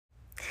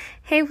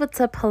Hey,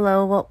 what's up?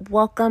 Hello.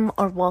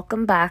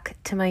 Welcome back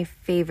to my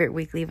favorite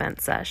weekly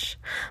vent sesh.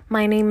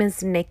 My name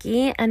is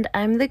Nikki, and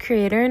I'm the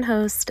creator and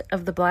host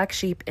of The Black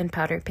Sheep in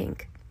Powder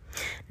Pink.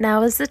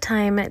 Now is the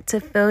time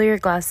to fill your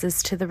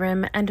glasses to the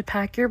rim and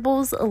pack your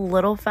bowls a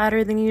little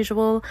fatter than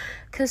usual,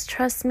 because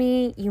trust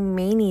me, you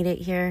may need it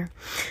here.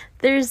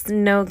 There's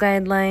no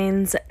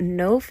guidelines,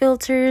 no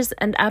filters,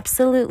 and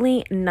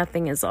absolutely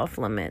nothing is off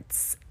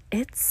limits.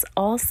 It's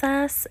all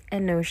sass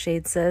and no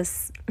shade,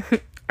 sis.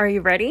 Are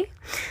you ready?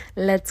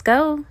 Let's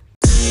go.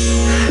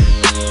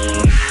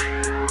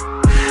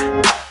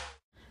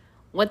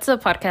 What's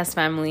up, podcast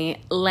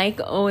family? Like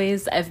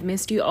always, I've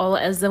missed you all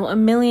as though a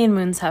million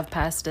moons have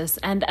passed us,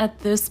 and at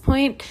this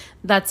point,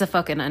 that's a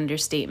fucking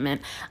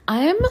understatement.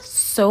 I am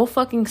so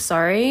fucking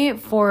sorry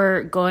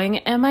for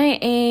going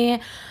MIA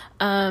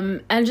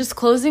and just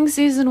closing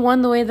season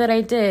 1 the way that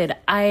I did.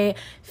 I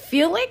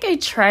feel like I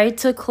tried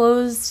to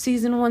close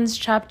season 1's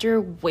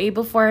chapter way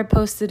before I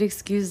posted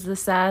Excuse the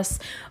Sass,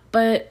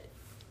 but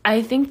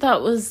I think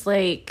that was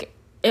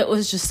it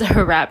was just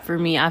a wrap for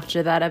me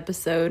after that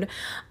episode.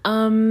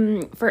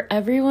 For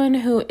everyone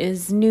who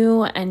is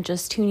new and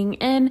just tuning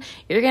in,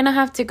 you're gonna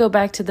have to go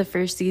back to the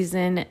first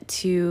season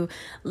to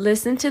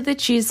listen to the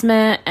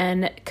chisme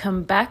and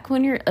come back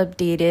when you're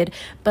updated.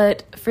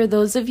 But for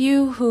those of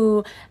you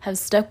who have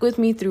stuck with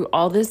me through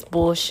all this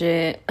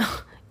bullshit,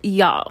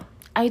 y'all,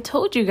 I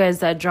told you guys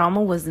that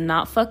drama was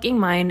not fucking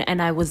mine,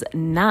 and I was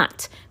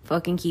not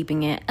fucking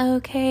keeping it,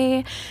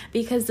 okay?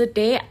 Because the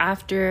day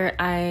after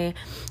I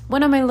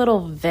went on my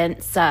little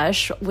vent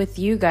sesh with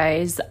you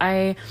guys,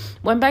 I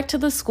went back to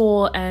the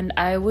school and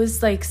I was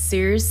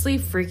seriously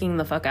freaking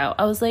the fuck out.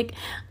 I was like,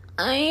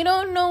 I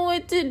don't know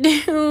what to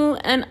do,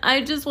 and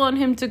I just want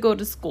him to go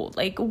to school.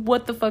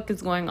 What the fuck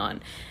is going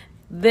on?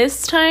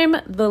 This time,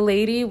 the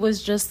lady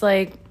was just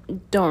like,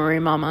 don't worry,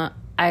 mama,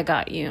 I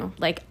got you.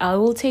 I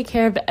will take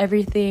care of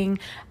everything.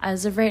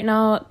 As of right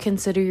now,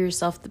 consider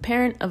yourself the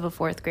parent of a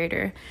 4th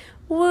grader.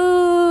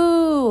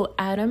 Woo!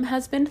 Adam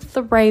has been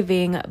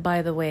thriving,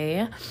 by the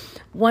way.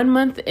 1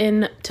 month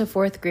into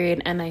 4th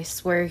grade, and I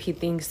swear he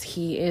thinks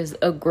he is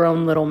a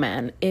grown little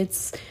man.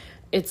 It's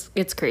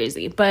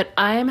crazy. But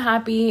I'm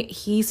happy.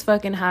 He's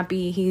fucking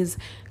happy. He's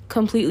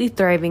completely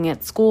thriving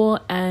at school,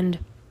 and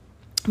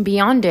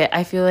beyond it,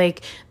 I feel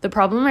like the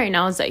problem right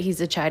now is that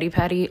he's a chatty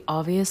patty.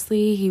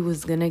 Obviously, he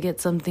was gonna get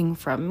something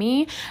from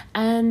me,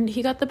 and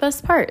he got the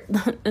best part.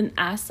 An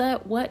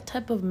asset? What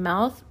type of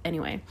mouth?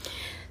 Anyway,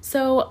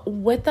 so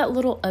with that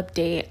little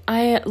update,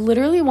 I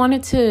literally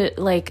wanted to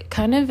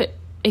kind of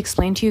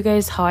explain to you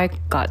guys how I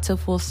got to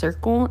full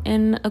circle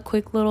in a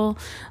quick little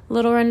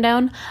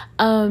rundown.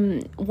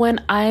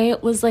 When I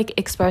was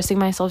expressing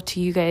myself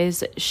to you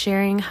guys,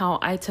 sharing how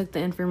I took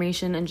the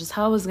information and just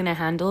how I was gonna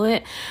handle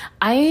it,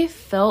 I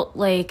felt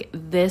like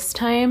this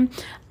time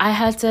I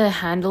had to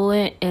handle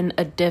it in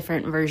a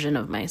different version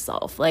of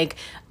myself,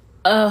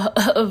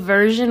 a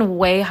version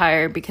way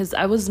higher, because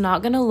I was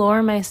not gonna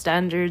lower my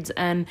standards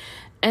and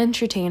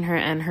entertain her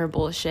and her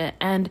bullshit.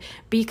 And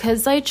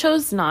because I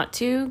chose not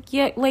to,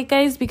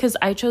 because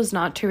I chose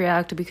not to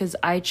react, because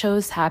I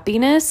chose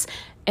happiness,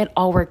 it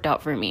all worked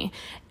out for me.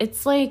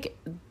 It's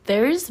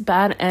there's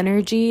bad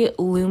energy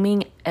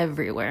looming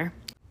everywhere.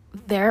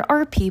 There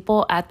are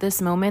people at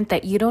this moment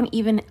that you don't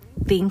even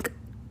think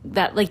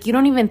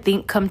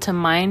come to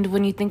mind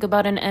when you think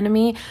about an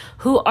enemy,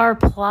 who are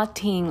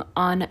plotting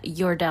on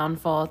your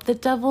downfall. The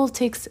devil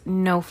takes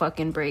no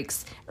fucking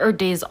breaks or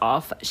days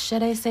off,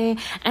 should I say,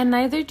 and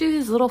neither do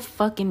his little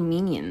fucking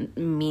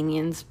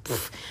minions.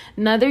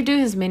 Neither do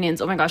his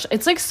minions. Oh my gosh,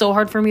 it's so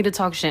hard for me to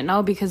talk shit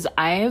now because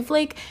I've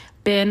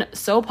been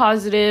so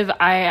positive.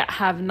 I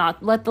have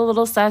not let the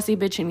little sassy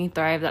bitch in me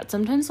thrive, that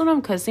sometimes when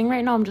I'm cussing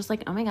right now, I'm just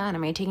oh my god,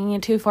 am I taking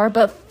it too far?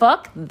 But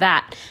fuck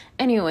that.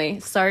 Anyway,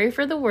 sorry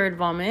for the word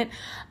vomit.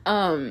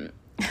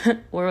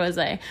 Where was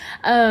I?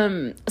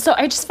 So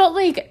I just felt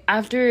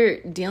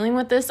after dealing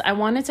with this, I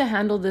wanted to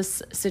handle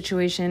this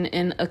situation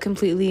in a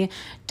completely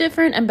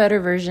different and better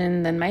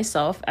version than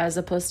myself, as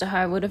opposed to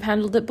how I would have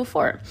handled it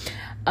before.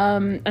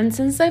 And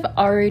since I've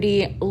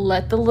already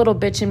let the little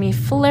bitch in me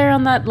flare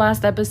on that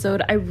last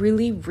episode, I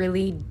really,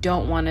 really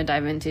don't want to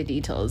dive into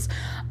details.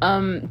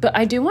 But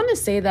I do want to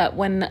say that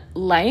when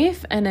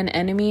life and an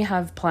enemy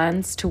have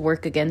plans to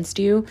work against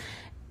you,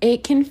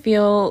 it can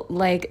feel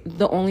like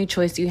the only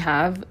choice you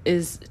have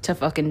is to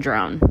fucking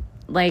drown.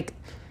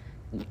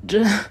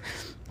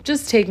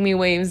 Just take me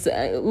waves,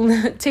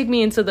 take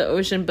me into the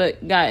ocean.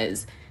 But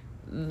guys,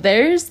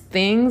 there's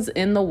things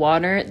in the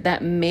water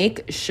that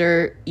make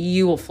sure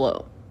you will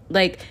float.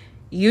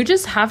 You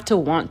just have to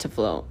want to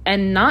float.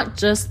 And not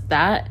just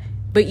that,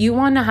 but you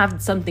want to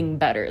have something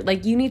better.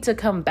 You need to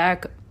come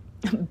back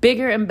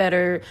bigger and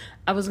better.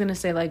 I was going to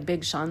say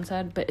Big Sean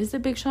said, but is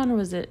it Big Sean or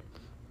was it?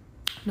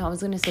 No, I was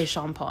going to say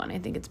Sean Paul, and I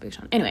think it's Big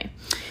Sean. Anyway,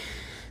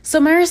 so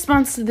my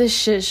response to this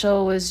shit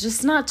show was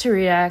just not to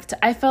react.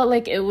 I felt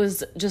like it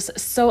was just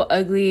so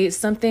ugly,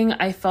 something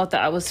I felt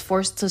that I was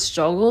forced to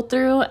struggle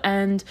through.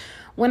 And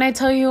when I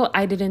tell you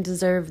I didn't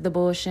deserve the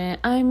bullshit,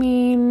 I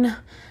mean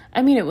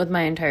it with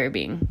my entire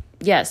being.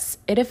 yes,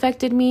 it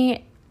affected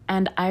me,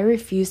 and I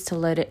refuse to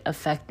let it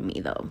affect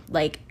me, though.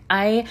 Like,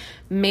 I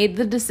made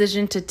the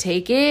decision to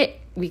take it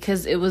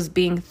because it was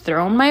being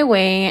thrown my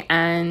way,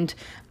 and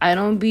I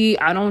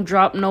don't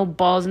drop no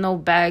balls, no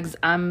bags.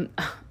 I'm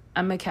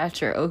a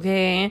catcher,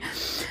 okay?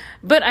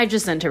 But I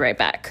just sent it right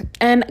back.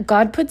 And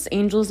God puts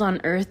angels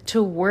on earth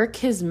to work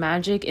his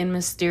magic in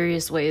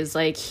mysterious ways.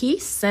 Like, he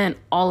sent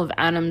all of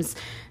Adam's,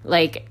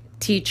 like,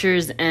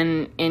 teachers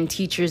and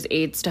teachers'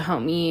 aides to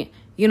help me,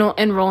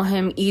 enroll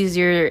him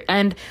easier.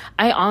 And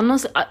I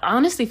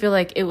honestly feel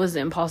like it was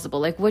impossible.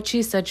 Like, what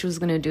she said she was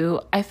going to do,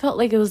 I felt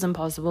like it was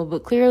impossible.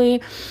 But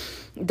clearly,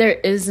 there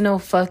is no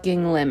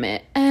fucking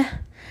limit.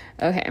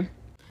 Okay.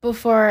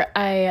 Before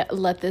I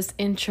let this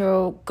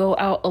intro go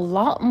out a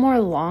lot more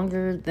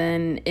longer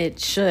than it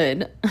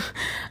should,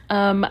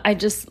 I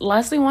just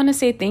lastly want to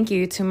say thank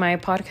you to my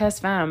podcast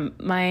fam,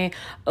 my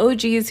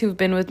OGs who've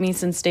been with me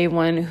since day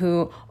one,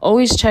 who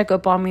always check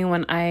up on me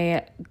when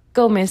I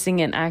go missing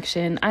in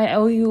action. I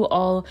owe you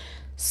all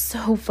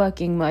so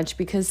fucking much,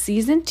 because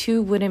season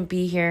 2 wouldn't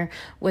be here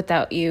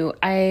without you.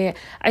 I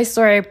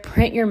swear, I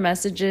print your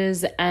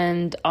messages,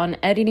 and on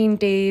editing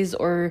days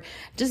or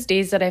just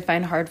days that I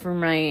find hard for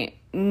me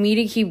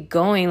to keep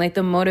going, like,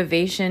 the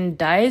motivation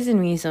dies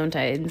in me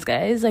sometimes,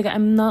 guys. Like,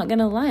 I'm not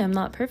gonna lie, I'm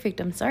not perfect,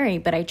 I'm sorry,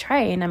 but I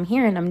try, and I'm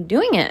here, and I'm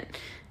doing it.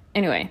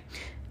 Anyway,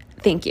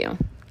 thank you.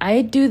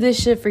 I do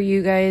this shit for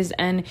you guys,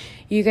 and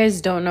you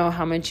guys don't know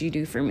how much you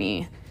do for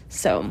me.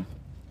 So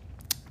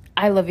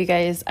I love you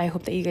guys. I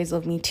hope that you guys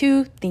love me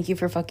too. Thank you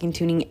for fucking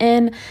tuning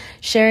in.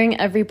 Sharing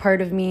every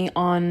part of me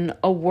on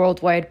a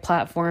worldwide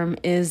platform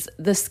is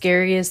the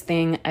scariest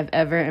thing I've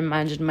ever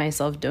imagined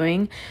myself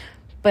doing,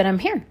 but I'm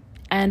here.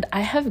 And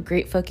I have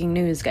great fucking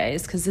news,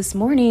 guys, because this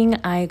morning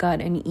I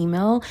got an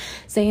email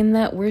saying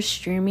that we're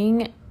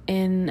streaming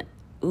in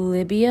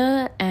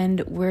Libya and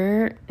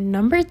we're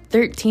number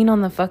 13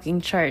 on the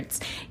fucking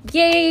charts.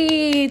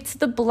 Yay! It's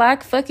the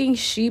black fucking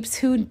sheeps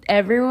who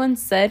everyone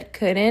said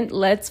couldn't.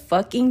 Let's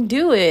fucking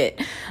do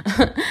it.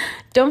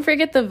 Don't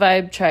forget the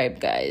vibe tribe,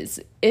 guys.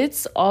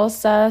 It's all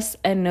sass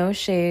and no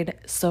shade,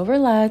 so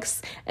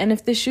relax. And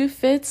if the shoe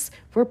fits,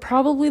 we're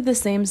probably the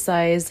same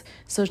size,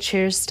 so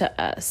cheers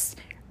to us.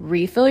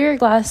 Refill your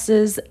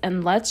glasses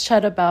and let's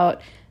chat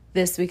about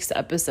this week's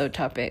episode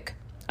topic.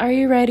 Are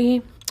you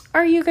ready?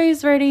 Are you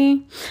guys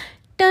ready?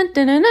 Dun,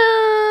 dun, dun,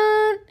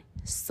 dun.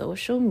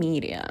 Social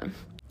media.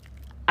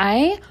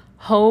 I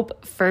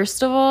hope,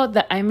 first of all,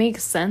 that I make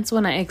sense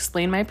when I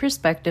explain my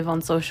perspective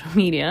on social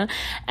media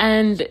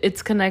and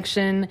its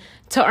connection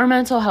to our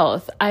mental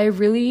health. I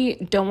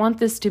really don't want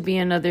this to be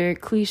another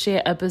cliche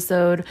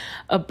episode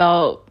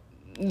about,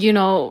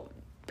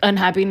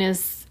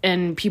 unhappiness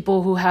and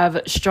people who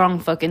have strong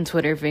fucking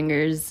Twitter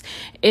fingers.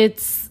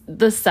 It's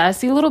the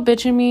sassy little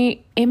bitch in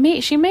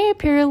me. She may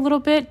appear a little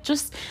bit,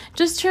 just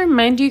to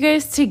remind you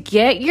guys to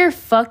get your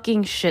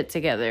fucking shit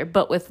together,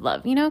 but with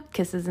love,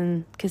 kisses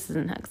and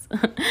hugs.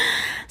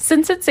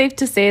 Since it's safe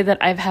to say that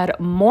I've had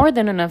more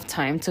than enough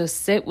time to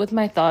sit with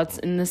my thoughts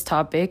in this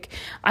topic,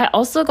 I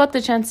also got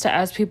the chance to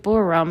ask people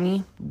around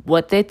me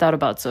what they thought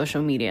about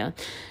social media.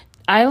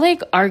 I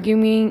like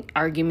arguing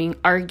and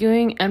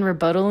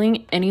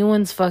rebuttaling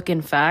anyone's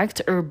fucking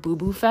fact or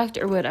boo-boo fact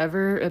or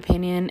whatever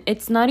opinion.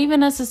 It's not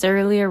even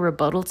necessarily a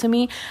rebuttal to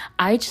me.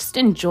 I just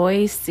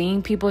enjoy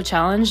seeing people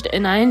challenged,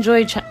 and I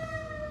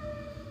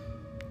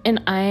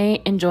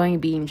enjoy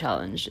being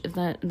challenged, if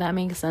that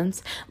makes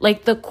sense.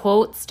 Like, the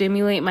quote,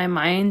 stimulate my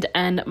mind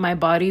and my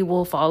body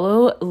will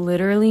follow,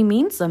 literally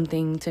means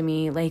something to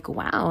me. Like,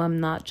 wow, I'm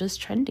not just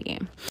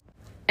trendy.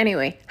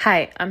 Anyway,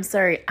 hi, I'm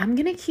sorry. I'm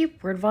going to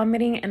keep word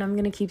vomiting and I'm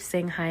going to keep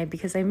saying hi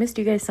because I missed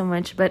you guys so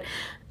much. But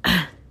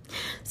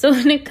so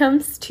when it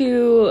comes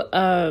to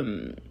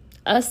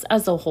us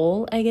as a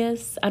whole, I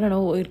guess, I don't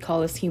know what we'd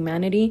call us,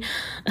 humanity.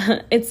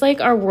 It's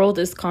like our world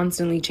is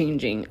constantly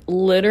changing,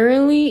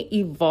 literally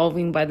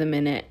evolving by the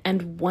minute.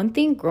 And one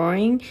thing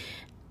growing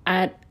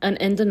at an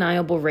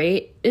undeniable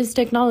rate is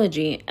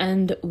technology.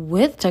 And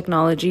with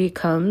technology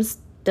comes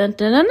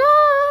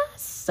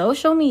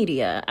social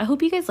media. I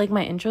hope you guys like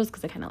my intros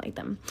because I kind of like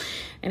them.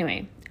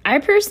 Anyway, I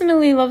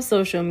personally love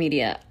social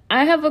media.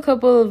 I have a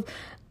couple of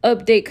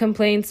update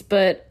complaints,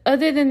 but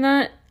other than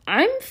that,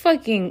 I'm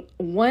fucking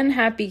one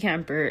happy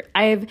camper.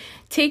 I've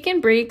taken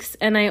breaks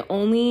and I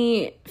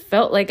only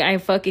felt like I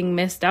fucking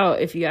missed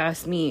out, if you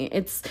ask me.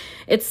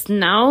 It's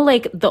now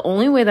like the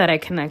only way that I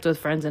connect with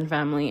friends and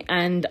family,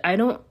 and I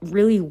don't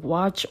really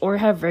watch or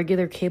have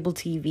regular cable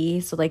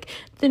TV, so like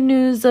the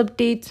news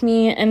updates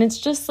me, and it's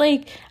just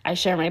like I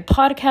share my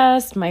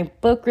podcast, my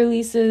book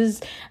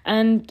releases,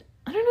 and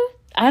I don't know,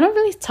 I don't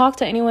really talk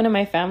to anyone in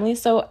my family,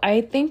 so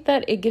I think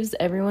that it gives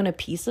everyone a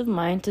peace of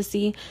mind to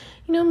see,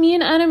 me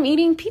and Adam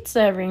eating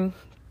pizza every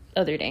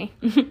other day.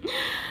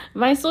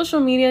 My social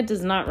media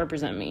does not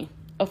represent me.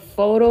 A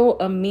photo,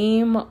 a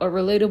meme, a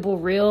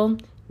relatable reel,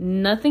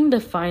 nothing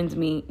defines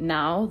me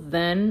now,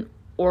 then,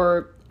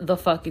 or the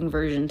fucking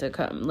version to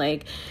come.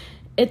 Like,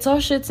 it's all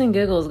shits and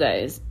giggles,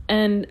 guys.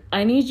 And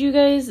I need you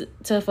guys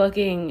to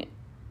fucking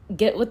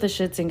get with the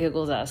shits and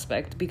giggles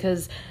aspect,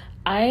 because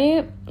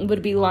I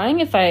would be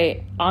lying if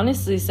I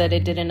honestly said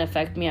it didn't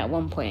affect me at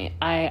one point.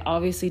 I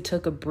obviously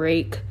took a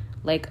break,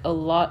 like a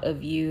lot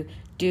of you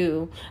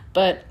do,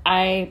 but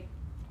I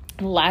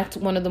lacked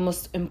one of the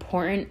most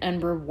important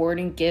and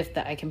rewarding gift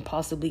that I can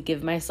possibly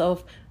give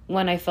myself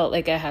when I felt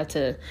like I had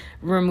to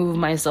remove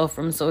myself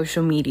from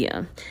social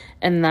media.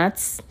 And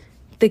that's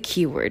the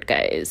keyword,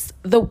 guys.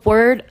 The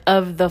word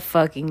of the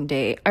fucking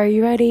day. Are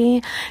you ready?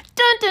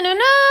 Dun, dun, dun,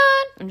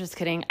 dun. I'm just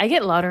kidding. I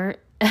get louder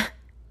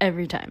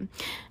every time.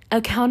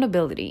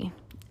 Accountability.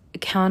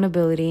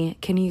 Accountability.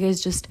 Can you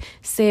guys just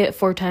say it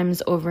 4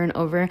 times over and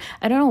over?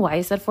 I don't know why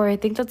I said 4. I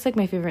think that's like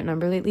my favorite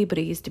number lately, but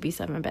it used to be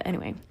 7. But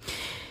anyway,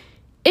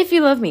 if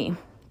you love me,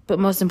 but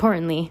most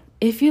importantly,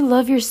 if you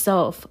love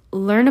yourself,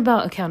 learn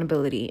about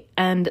accountability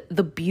and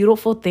the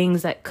beautiful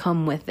things that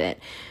come with it.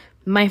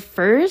 My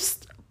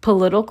first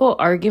political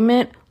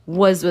argument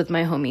was with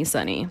my homie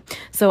Sunny.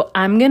 So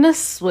I'm gonna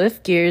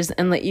swift gears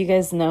and let you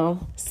guys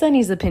know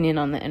Sunny's opinion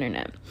on the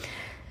internet.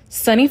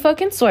 Sunny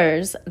fucking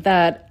swears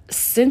that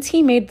since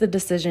he made the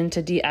decision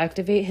to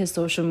deactivate his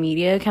social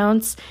media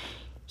accounts,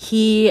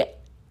 he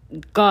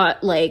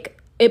got like,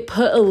 it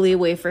put a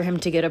leeway for him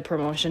to get a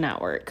promotion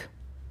at work.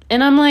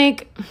 And I'm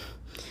like,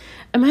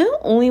 am I the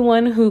only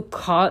one who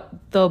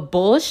caught the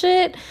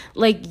bullshit?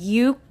 Like,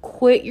 you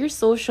quit your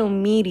social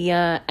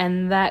media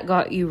and that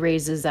got you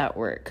raises at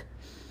work.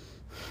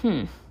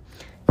 Am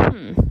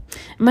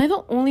I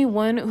the only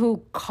one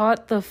who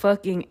caught the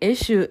fucking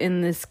issue in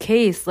this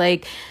case?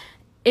 Like,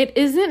 it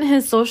isn't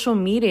his social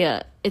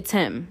media, it's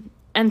him.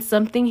 And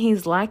something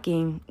he's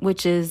lacking,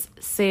 which is,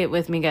 say it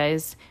with me,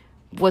 guys.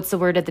 What's the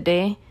word of the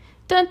day?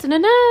 Dun, dun,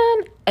 dun,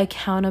 dun.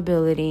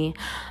 Accountability.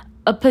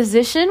 A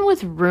position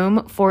with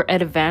room for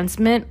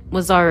advancement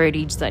was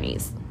already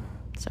Sunny's.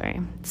 Sorry,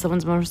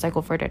 someone's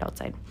motorcycle farted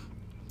outside.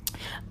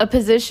 A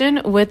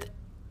position with...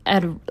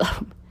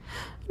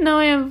 Now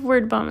I have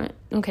word vomit.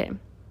 Okay.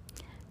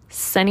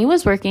 Sunny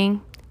was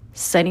working.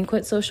 Sunny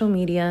quit social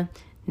media.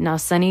 Now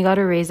Sunny got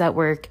a raise at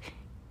work.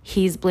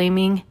 He's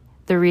blaming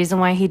the reason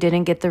why he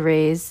didn't get the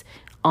raise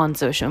on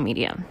social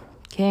media.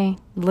 Okay,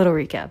 little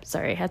recap.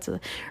 Sorry, I had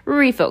to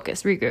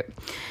refocus, regroup.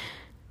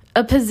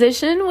 A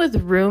position with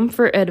room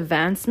for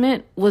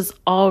advancement was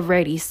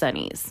already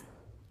Sunny's.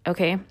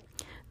 Okay,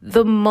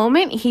 the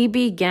moment he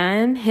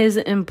began his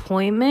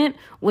employment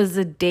was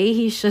the day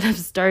he should have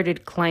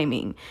started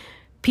climbing.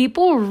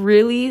 People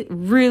really,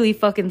 really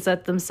fucking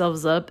set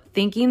themselves up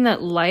thinking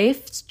that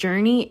life's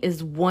journey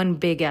is one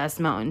big ass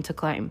mountain to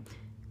climb.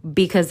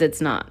 Because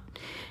it's not.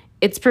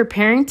 It's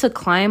preparing to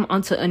climb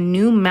onto a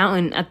new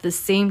mountain at the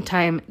same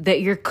time that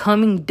you're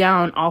coming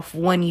down off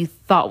one you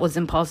thought was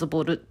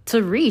impossible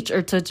to reach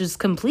or to just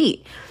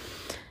complete.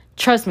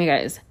 Trust me,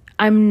 guys,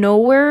 I'm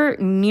nowhere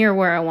near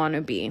where I want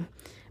to be.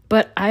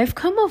 But I've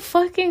come a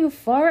fucking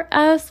far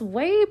ass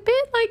way,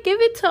 bit. Like,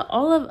 give it to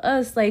all of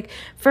us. Like,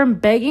 from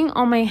begging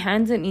on my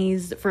hands and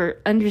knees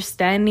for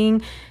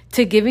understanding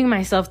to giving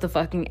myself the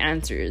fucking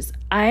answers.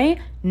 I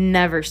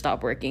never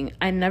stop working.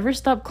 I never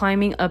stop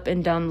climbing up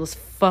and down those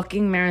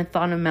fucking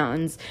marathon of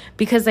mountains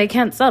because I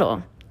can't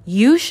settle.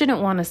 You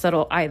shouldn't want to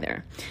settle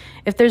either.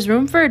 If there's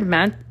room for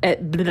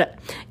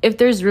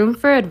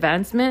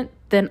advancement,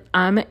 then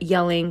I'm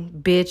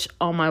yelling bitch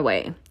on my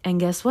way. And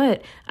guess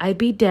what? I'd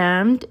be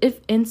damned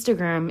if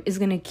Instagram is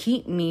gonna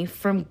keep me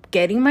from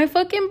getting my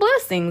fucking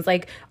blessings.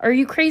 Like, are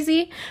you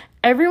crazy?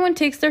 Everyone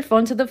takes their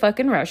phone to the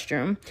fucking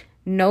restroom.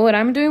 Know what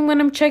I'm doing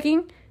when I'm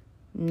checking?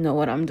 Know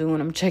what I'm doing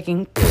when I'm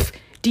checking? Pfft.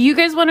 Do you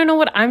guys want to know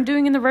what I'm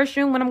doing in the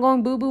restroom when I'm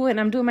going boo-boo and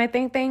I'm doing my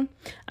thing?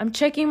 I'm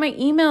checking my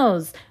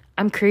emails.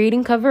 I'm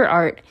creating cover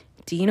art.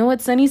 Do you know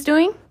what Sunny's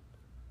doing?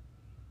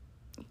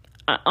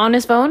 On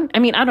his phone? I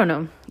mean, I don't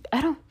know.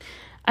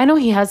 I know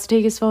he has to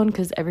take his phone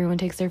because everyone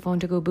takes their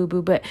phone to go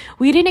boo-boo, but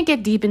we didn't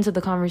get deep into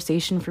the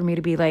conversation for me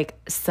to be like,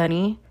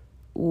 Sunny,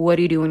 what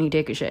do you do when you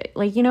take a shit?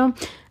 Like, you know,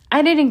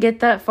 I didn't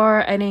get that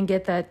far. I didn't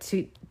get that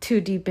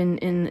too deep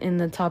in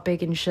the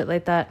topic and shit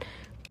like that.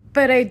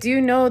 But I do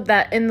know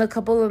that in the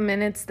couple of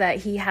minutes that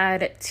he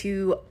had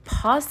to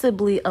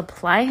possibly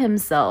apply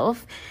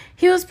himself,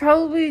 he was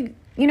probably,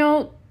 you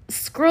know,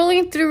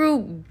 scrolling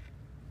through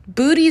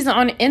booties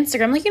on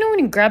Instagram. Like, you know, when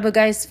you grab a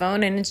guy's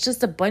phone and it's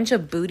just a bunch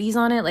of booties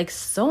on it, like,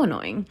 so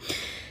annoying.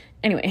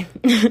 Anyway,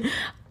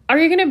 are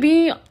you going to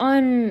be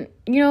on,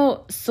 you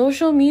know,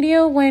 social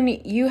media when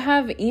you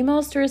have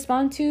emails to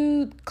respond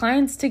to,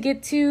 clients to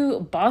get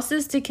to,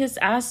 bosses to kiss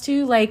ass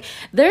to? Like,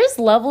 there's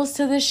levels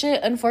to this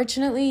shit.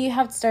 Unfortunately, you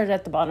have to start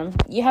at the bottom.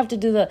 You have to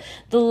do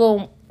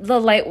the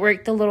light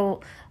work, the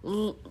little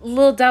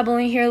dabble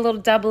in here, a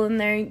little dabble in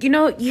there. You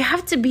know, you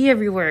have to be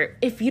everywhere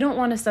if you don't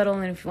want to settle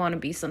and if you want to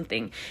be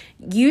something.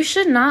 You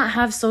should not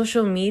have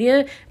social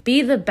media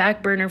be the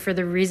back burner for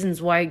the reasons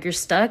why you're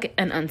stuck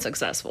and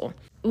unsuccessful.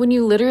 When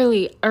you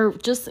literally are,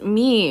 just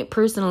me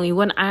personally,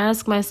 when I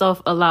ask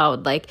myself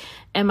aloud, like,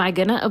 am I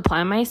gonna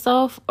apply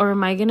myself or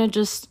am I gonna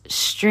just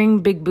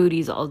string big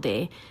booties all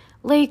day?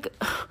 Like,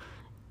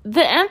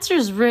 the answer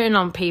is written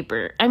on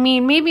paper. I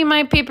mean, maybe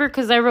my paper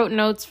because I wrote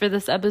notes for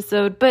this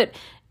episode, but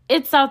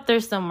It's out there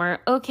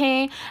somewhere,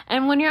 okay?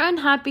 And when you're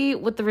unhappy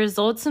with the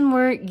results and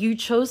where you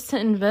chose to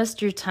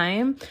invest your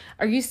time,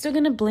 are you still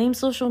gonna blame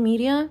social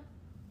media?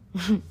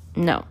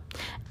 No.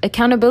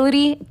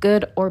 Accountability,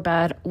 good or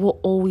bad, will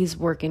always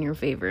work in your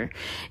favor.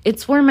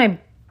 It's where my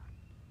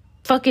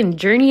fucking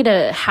journey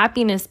to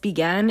happiness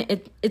began.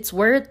 It's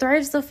where it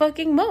thrives the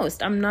fucking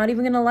most. I'm not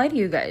even gonna lie to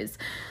you guys.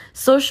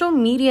 Social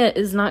media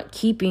is not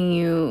keeping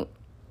you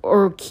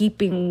or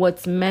keeping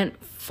what's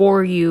meant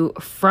for you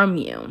from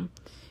you.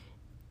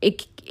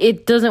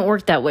 It doesn't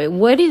work that way.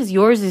 What is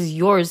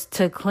yours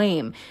to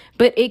claim,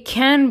 but it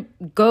can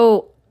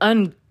go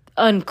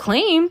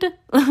unclaimed.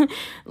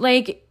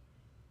 Like,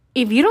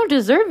 if you don't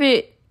deserve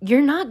it,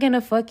 you're not gonna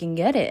fucking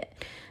get it.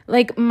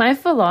 Like, my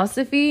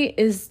philosophy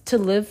is to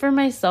live for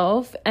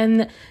myself,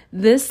 and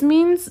this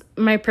means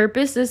my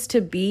purpose is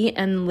to be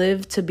and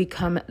live to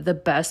become the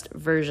best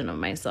version of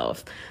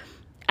myself.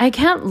 I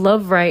can't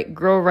love right,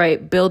 grow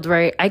right, build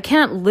right. I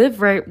can't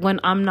live right when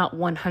I'm not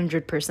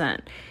 100%.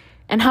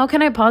 And how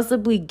can I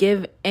possibly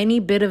give any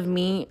bit of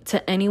me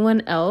to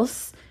anyone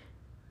else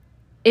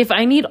if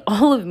I need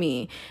all of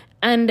me?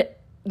 And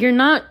you're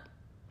not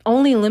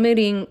only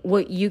limiting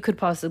what you could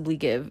possibly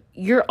give,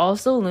 you're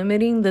also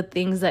limiting the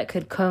things that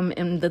could come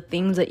and the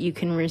things that you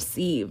can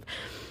receive.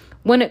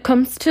 When it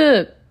comes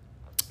to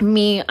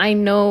me, I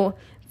know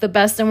the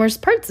best and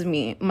worst parts of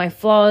me, my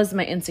flaws,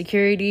 my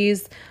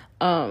insecurities.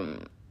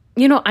 I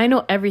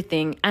know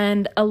everything.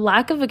 And a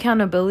lack of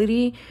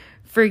accountability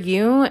for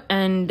you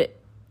and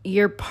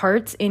your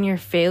parts in your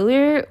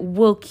failure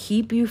will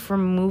keep you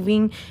from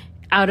moving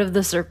out of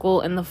the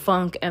circle and the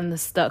funk and the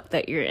stuck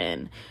that you're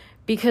in,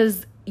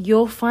 because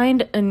you'll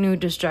find a new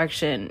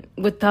distraction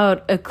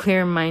without a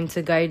clear mind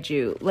to guide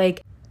you.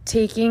 Like,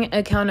 taking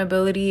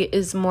accountability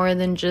is more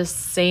than just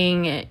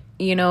saying it,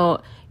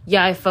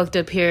 yeah, I fucked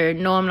up here.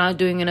 No, I'm not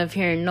doing enough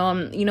here.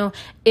 No,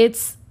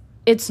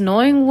 it's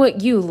knowing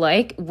what you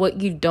like, what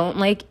you don't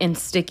like, and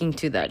sticking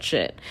to that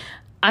shit.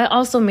 I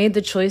also made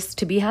the choice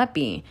to be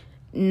happy,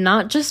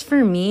 not just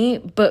for me,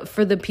 but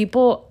for the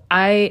people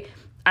I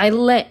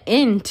let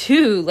in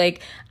too.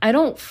 Like, I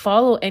don't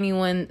follow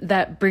anyone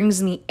that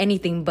brings me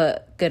anything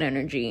but good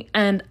energy.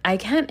 And I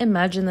can't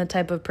imagine the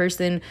type of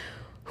person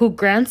who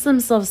grants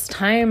themselves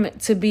time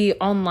to be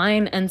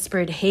online and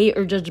spread hate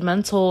or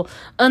judgmental,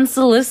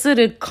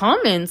 unsolicited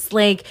comments.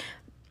 Like,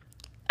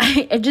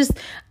 I just,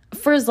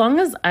 for as long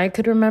as I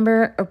could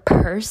remember,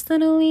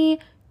 personally,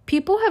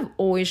 people have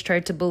always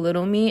tried to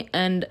belittle me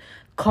and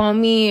call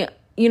me,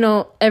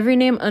 every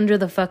name under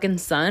the fucking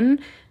sun.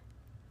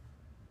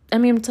 I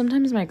mean,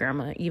 sometimes my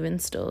grandma even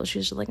still,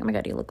 she's just like, oh my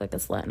God, you look like a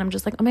slut. And I'm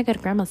just like, oh my God,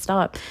 grandma,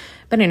 stop.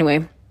 But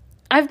anyway,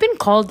 I've been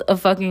called a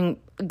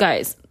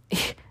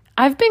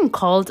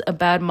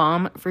bad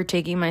mom for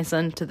taking my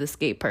son to the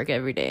skate park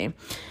every day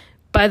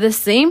by the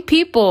same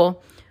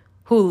people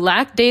who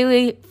lack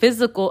daily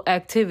physical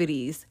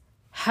activities,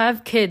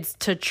 have kids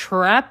to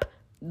trap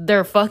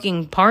their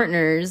fucking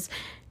partners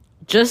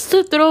just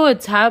to throw a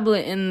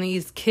tablet in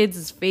these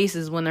kids'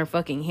 faces when they're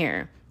fucking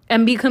here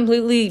and be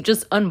completely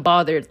just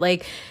unbothered.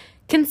 Like,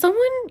 can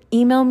someone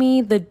email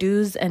me the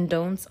do's and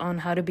don'ts on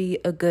how to be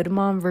a good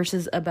mom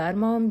versus a bad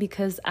mom?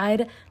 Because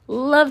I'd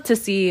love to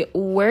see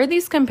where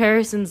these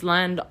comparisons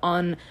land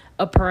on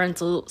a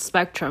parental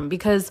spectrum,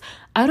 because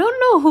I don't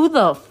know who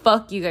the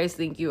fuck you guys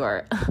think you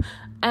are.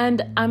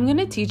 And I'm going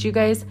to teach you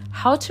guys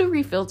how to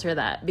refilter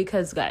that,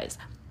 because guys,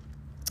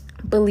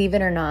 believe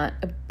it or not,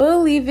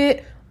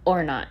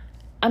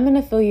 I'm going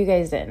to fill you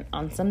guys in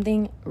on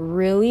something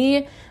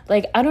really,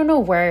 like, I don't know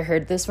where I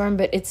heard this from,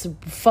 but it's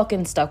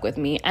fucking stuck with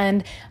me.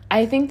 And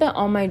I think that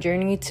on my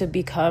journey to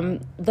become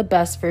the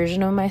best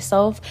version of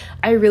myself,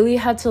 I really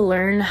had to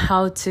learn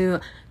how to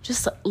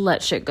just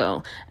let shit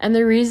go. And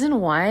the reason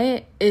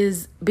why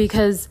is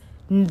because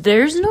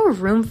there's no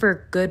room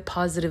for good,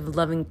 positive,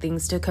 loving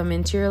things to come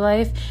into your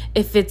life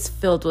if it's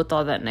filled with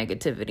all that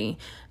negativity.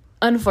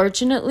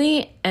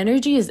 Unfortunately,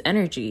 energy is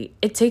energy.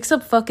 It takes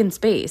up fucking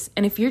space.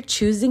 And if you're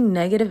choosing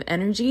negative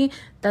energy,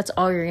 that's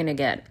all you're gonna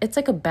get. It's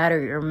like a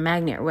battery or a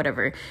magnet or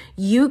whatever.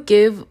 You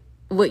give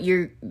what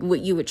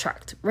you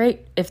attract,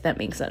 right? If that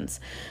makes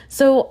sense.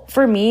 So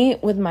for me,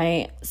 with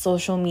my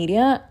social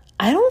media,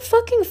 I don't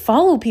fucking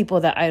follow people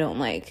that I don't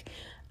like.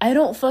 I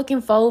don't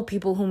fucking follow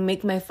people who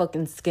make my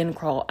fucking skin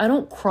crawl. I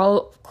don't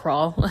crawl.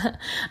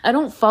 I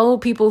don't follow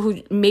people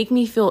who make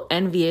me feel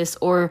envious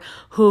or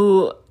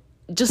who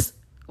just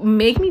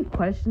make me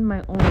question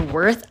my own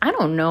worth. I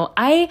don't know.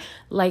 I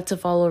like to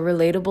follow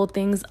relatable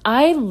things.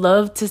 I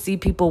love to see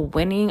people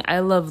winning. I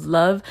love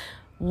love.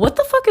 What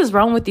the fuck is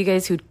wrong with you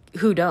guys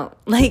who don't?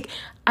 Like,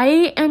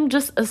 I am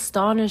just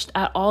astonished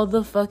at all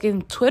the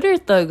fucking Twitter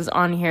thugs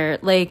on here.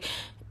 Like,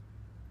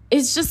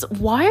 it's just,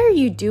 why are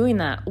you doing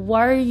that?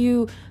 Why are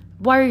you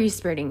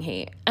spreading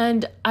hate?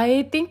 And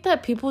I think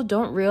that people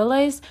don't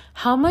realize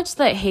how much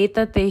that hate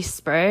that they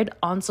spread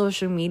on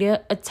social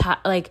media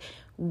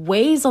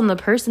weighs on the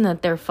person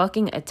that they're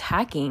fucking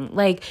attacking.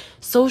 Like,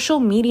 social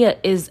media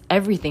is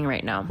everything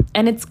right now,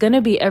 and it's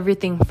gonna be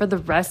everything for the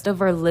rest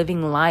of our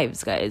living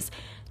lives, guys.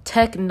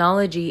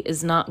 Technology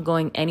is not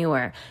going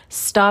anywhere.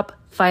 Stop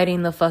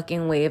fighting the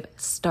fucking wave.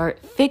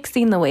 Start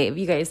fixing the wave.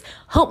 You guys,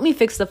 help me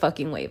fix the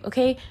fucking wave,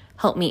 okay?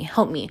 Help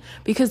me.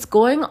 Because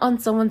going on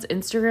someone's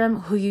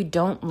Instagram who you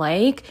don't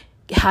like,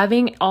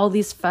 having all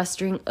these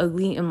festering,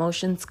 ugly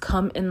emotions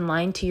come in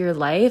line to your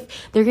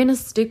life, they're gonna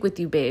stick with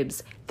you,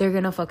 babes. They're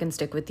gonna fucking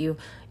stick with you.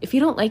 If you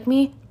don't like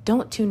me,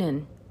 don't tune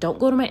in. Don't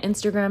go to my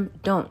Instagram.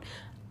 Don't.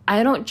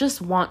 I don't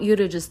just want you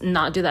to just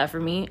not do that for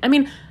me. I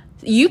mean,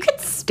 you could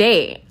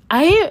stay.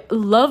 I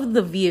love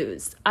the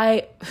views.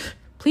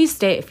 Please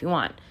stay if you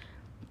want.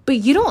 But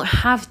you don't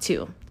have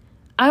to.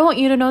 I want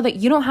you to know that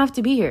you don't have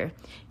to be here.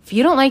 If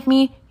you don't like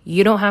me,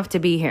 you don't have to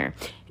be here.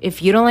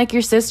 If you don't like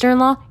your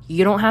sister-in-law,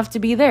 you don't have to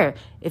be there.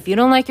 If you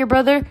don't like your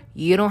brother,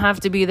 you don't have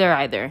to be there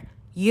either.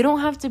 You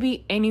don't have to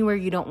be anywhere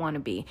you don't want to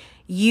be.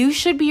 You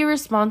should be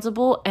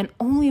responsible and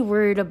only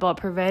worried about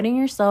providing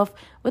yourself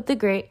with a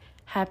great,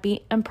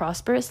 happy, and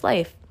prosperous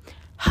life.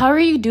 How are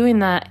you doing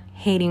that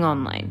hating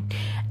online?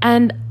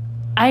 And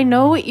I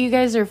know what you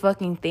guys are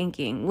fucking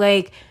thinking.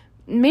 Like,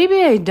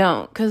 maybe I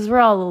don't, because we're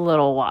all a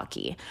little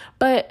wacky.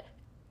 But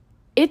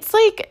it's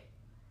like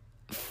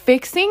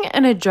fixing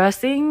and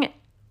addressing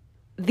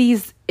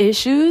these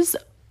issues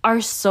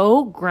are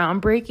so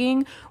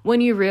groundbreaking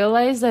when you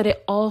realize that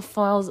it all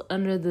falls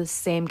under the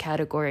same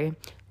category,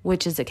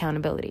 which is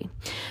accountability.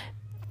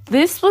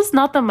 This was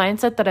not the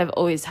mindset that I've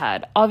always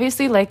had.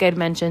 Obviously, like I'd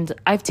mentioned,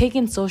 I've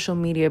taken social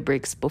media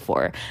breaks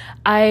before.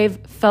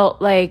 I've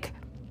felt like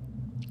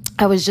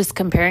I was just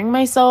comparing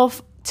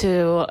myself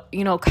to,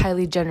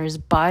 Kylie Jenner's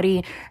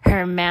body,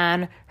 her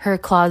man, her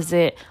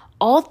closet,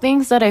 all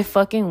things that I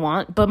fucking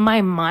want, but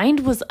my mind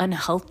was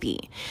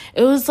unhealthy.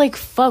 It was like,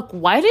 fuck,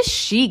 why does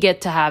she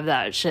get to have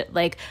that shit?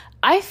 Like,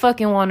 I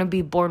fucking want to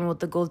be born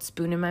with a gold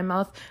spoon in my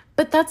mouth,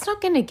 but that's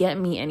not going to get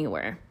me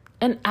anywhere.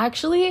 And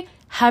actually,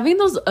 having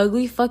those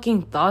ugly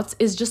fucking thoughts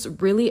is just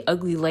really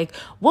ugly. Like,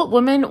 what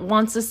woman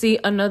wants to see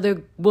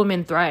another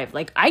woman thrive?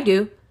 Like, I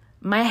do.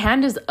 My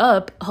hand is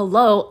up.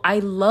 Hello. I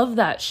love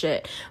that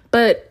shit.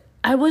 But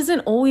I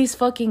wasn't always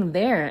fucking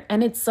there.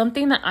 And it's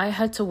something that I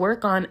had to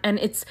work on. And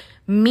it's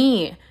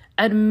me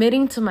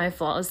admitting to my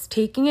flaws,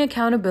 taking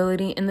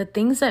accountability in the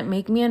things that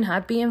make me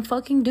unhappy and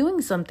fucking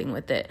doing something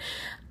with it.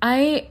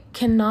 I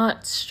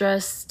cannot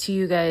stress to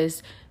you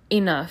guys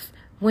enough.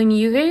 When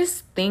you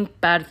guys think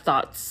bad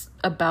thoughts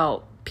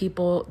about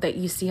people that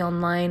you see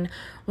online,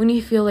 when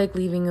you feel like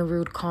leaving a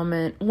rude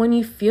comment, when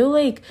you feel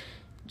like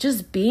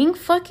just being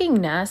fucking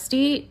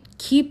nasty,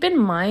 keep in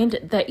mind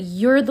that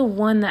you're the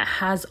one that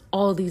has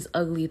all these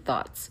ugly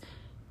thoughts.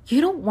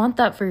 You don't want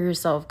that for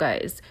yourself,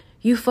 guys.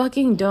 You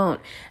fucking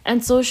don't.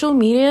 And social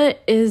media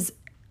is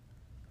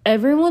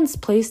everyone's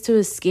place to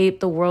escape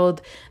the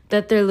world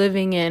that they're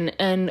living in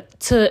and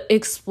to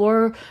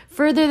explore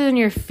further than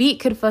your feet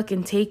could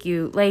fucking take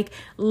you. Like,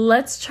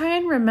 let's try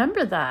and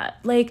remember that.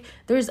 Like,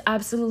 there's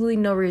absolutely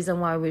no reason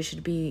why we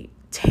should be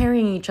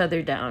tearing each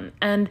other down.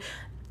 And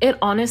it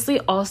honestly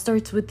all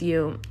starts with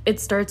you.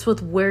 It starts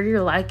with where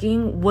you're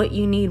lacking, what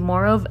you need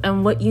more of,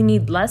 and what you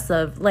need less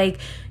of. Like,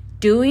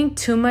 doing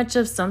too much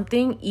of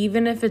something,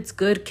 even if it's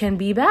good, can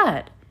be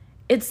bad.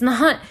 It's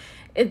not...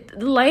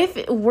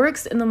 Life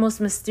works in the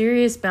most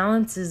mysterious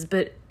balances,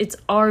 but it's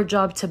our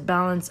job to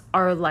balance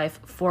our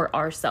life for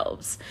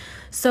ourselves.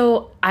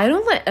 So I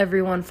don't let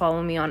everyone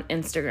follow me on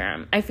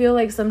Instagram. I feel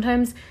like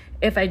sometimes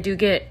if I do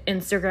get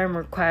Instagram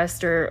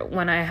requests or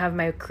when I have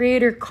my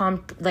creator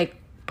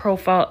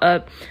profile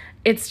up,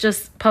 it's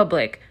just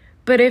public.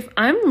 But if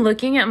I'm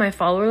looking at my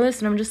follower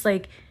list and I'm just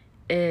like,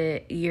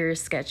 you're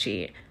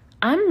sketchy,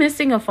 I'm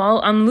losing a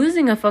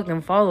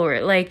fucking follower.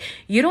 Like,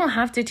 you don't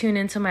have to tune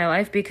into my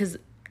life because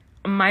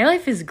my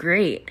life is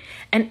great.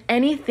 And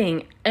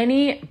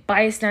any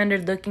bystander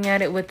looking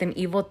at it with an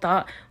evil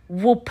thought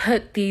will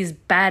put these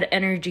bad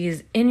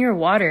energies in your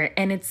water.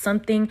 And it's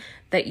something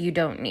that you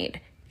don't need.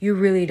 You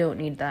really don't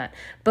need that.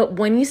 But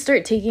when you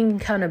start taking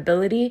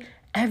accountability,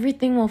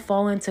 everything will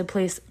fall into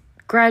place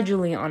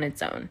gradually on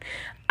its own.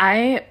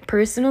 I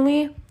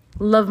personally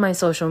love my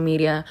social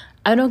media.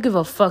 I don't give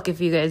a fuck if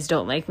you guys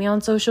don't like me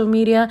on social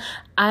media.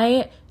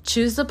 I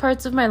choose the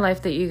parts of my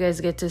life that you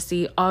guys get to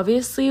see.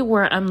 Obviously,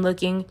 where I'm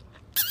looking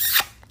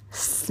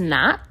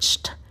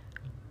snatched,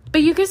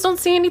 but you guys don't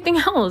see anything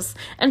else.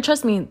 And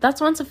trust me, that's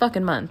once a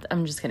fucking month.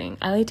 I'm just kidding.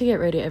 I like to get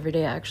ready every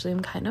day. Actually, I'm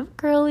kind of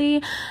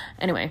girly.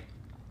 Anyway,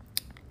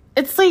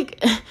 it's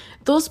like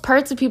those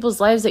parts of people's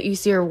lives that you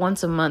see are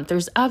once a month.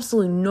 There's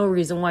absolutely no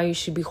reason why you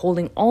should be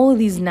holding all of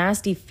these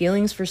nasty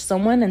feelings for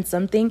someone and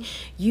something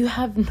you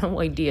have no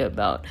idea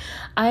about.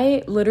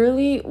 I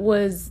literally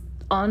was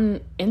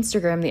on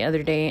Instagram the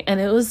other day,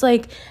 and it was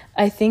like,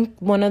 I think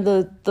one of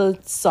the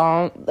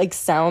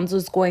sounds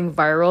was going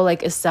viral,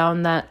 like a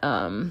sound that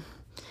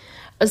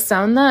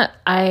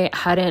I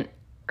hadn't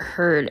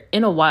heard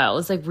in a while. It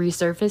was like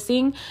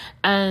resurfacing,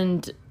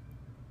 and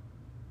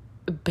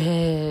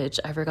bitch,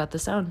 I forgot the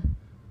sound.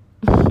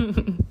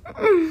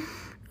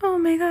 Oh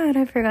my god,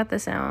 I forgot the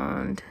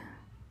sound.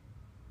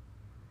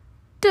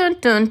 Dun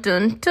dun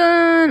dun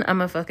dun.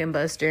 I'm a fucking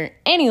buster.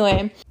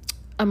 Anyway,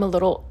 I'm a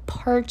little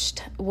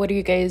parched. What are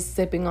you guys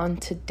sipping on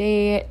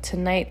today,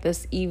 tonight,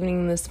 this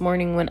evening, this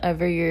morning,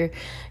 whenever you're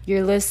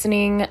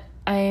listening?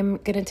 I'm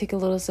gonna take a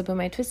little sip of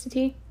my twisted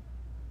tea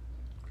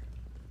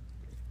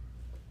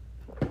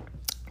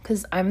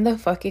because I'm the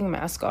fucking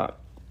mascot.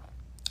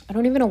 I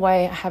don't even know why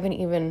I haven't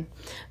even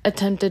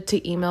attempted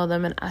to email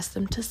them and ask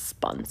them to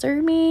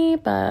sponsor me,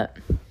 but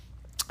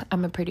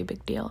I'm a pretty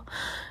big deal.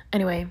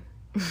 Anyway,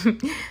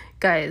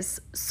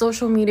 guys,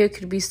 social media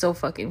could be so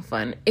fucking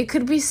fun. It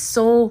could be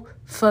so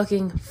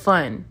fucking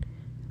fun.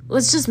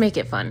 Let's just make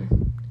it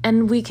fun.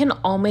 And we can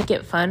all make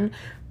it fun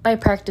by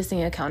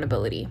practicing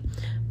accountability.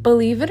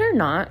 Believe it or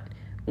not,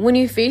 when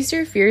you face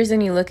your fears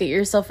and you look at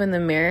yourself in the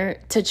mirror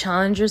to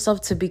challenge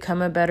yourself to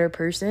become a better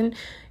person,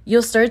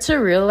 you'll start to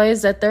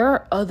realize that there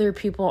are other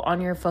people on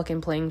your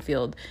fucking playing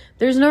field.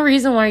 There's no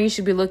reason why you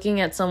should be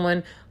looking at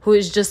someone who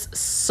is just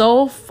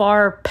so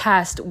far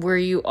past where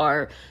you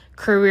are,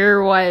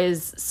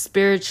 career-wise,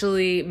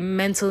 spiritually,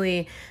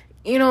 mentally.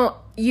 You know,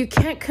 you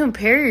can't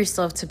compare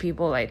yourself to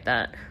people like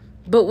that.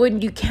 But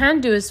what you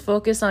can do is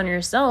focus on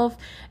yourself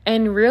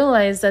and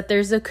realize that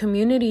there's a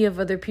community of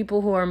other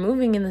people who are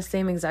moving in the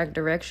same exact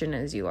direction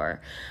as you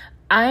are.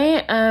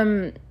 I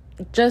am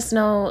just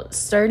now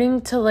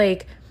starting to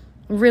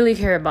really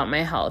care about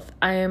my health.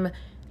 I am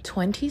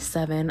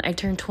 27. I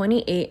turned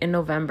 28 in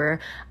November.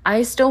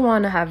 I still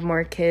want to have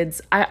more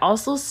kids. I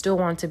also still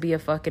want to be a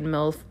fucking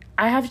MILF.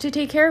 I have to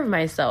take care of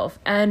myself,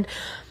 and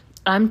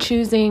I'm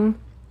choosing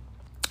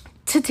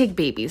to take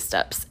baby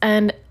steps,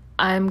 and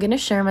I'm going to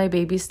share my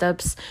baby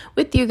steps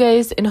with you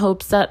guys in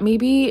hopes that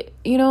maybe,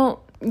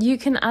 you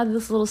can add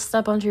this little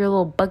step onto your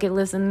little bucket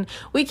list and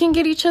we can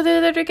get each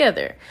other there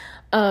together.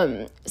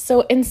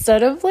 So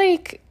instead of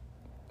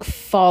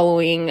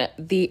following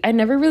I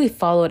never really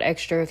followed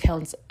extra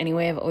accounts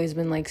anyway. I've always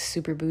been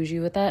super bougie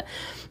with that.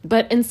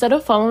 But instead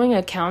of following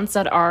accounts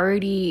that are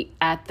already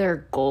at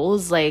their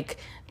goals,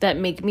 that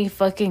make me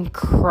fucking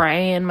cry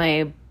in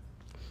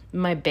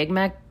my Big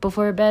Mac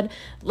before bed,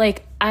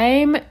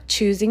 I'm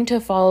choosing to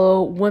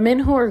follow women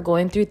who are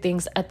going through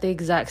things at the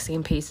exact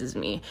same pace as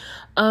me.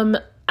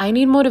 I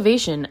need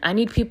motivation. I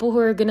need people who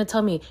are going to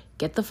tell me,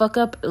 get the fuck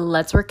up,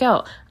 let's work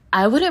out.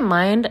 I wouldn't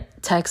mind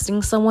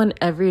texting someone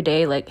every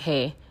day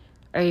hey,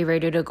 are you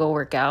ready to go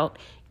work out?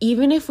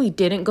 Even if we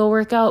didn't go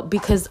work out,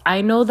 because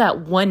I know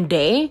that one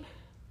day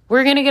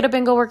we're going to get up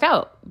and go work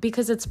out,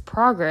 because it's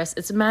progress,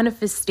 it's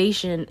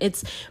manifestation,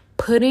 it's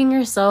putting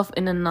yourself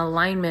in an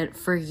alignment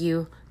for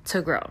you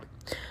to grow.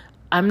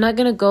 I'm not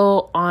going to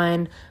go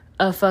on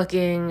a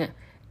fucking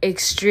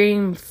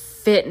extreme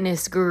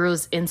fitness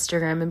guru's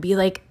Instagram and be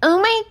oh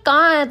my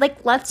God,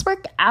 let's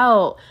work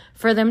out,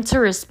 for them to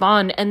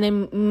respond, and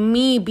then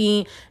me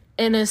be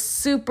in a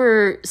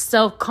super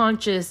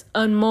self-conscious,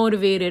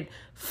 unmotivated,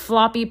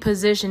 floppy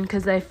position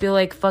because I feel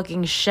like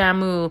fucking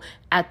Shamu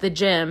at the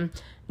gym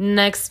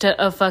next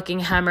to a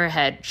fucking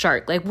hammerhead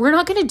shark. We're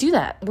not going to do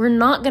that. We're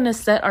not going to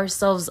set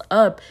ourselves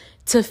up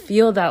to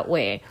feel that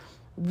way.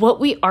 What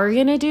we are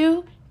going to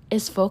do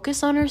is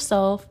focus on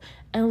ourselves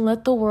and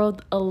let the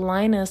world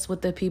align us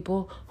with the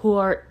people who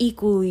are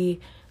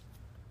equally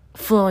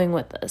flowing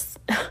with us,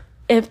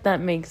 if that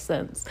makes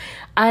sense.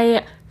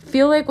 I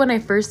feel like when I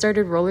first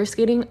started roller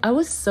skating, I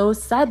was so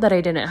sad that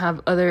I didn't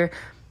have other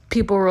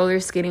people roller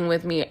skating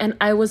with me. And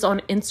I was on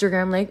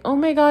Instagram oh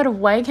my God,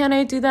 why can't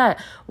I do that?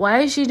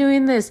 Why is she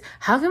doing this?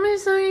 How come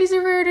it's so easy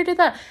for her to do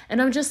that?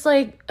 And I'm just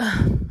I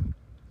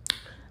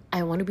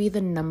want to be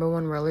the number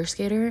one roller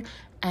skater,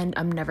 and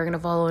I'm never going to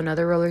follow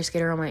another roller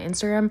skater on my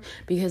Instagram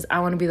because I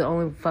want to be the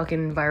only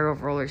fucking viral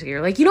roller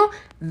skater.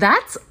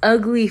 That's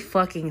ugly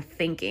fucking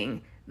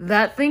thinking.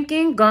 That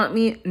thinking got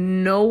me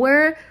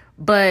nowhere,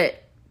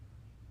 but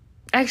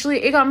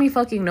actually it got me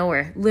fucking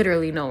nowhere.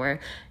 Literally nowhere.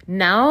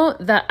 Now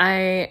that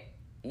I,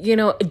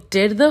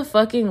 did the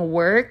fucking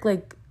work,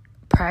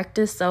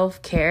 practice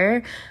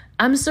self-care,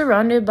 I'm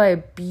surrounded by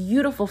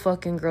beautiful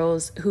fucking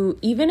girls who,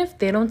 even if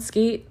they don't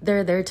skate,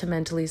 they're there to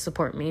mentally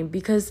support me,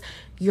 because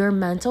your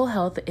mental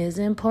health is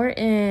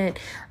important.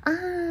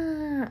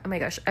 Oh my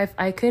gosh. If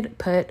I could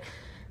put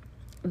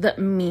the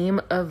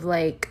meme of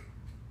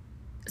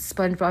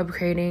SpongeBob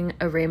creating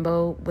a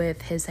rainbow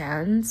with his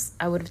hands,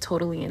 I would have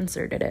totally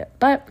inserted it.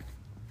 But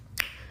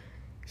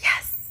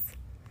yes.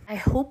 I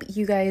hope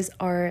you guys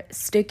are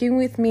sticking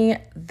with me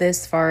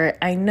this far.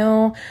 I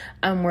know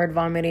I'm word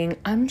vomiting.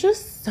 I'm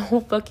just so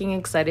fucking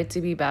excited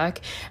to be back.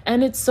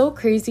 And it's so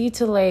crazy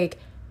to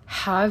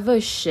have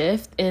a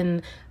shift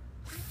in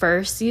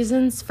first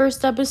season's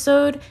first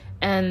episode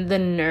and the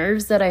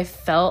nerves that I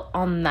felt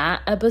on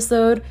that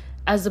episode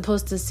as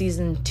opposed to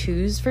season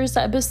 2's first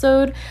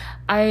episode.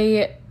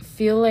 I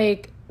feel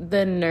like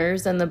the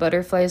nerves and the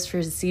butterflies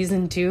for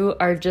season 2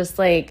 are just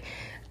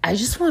I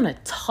just want to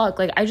talk.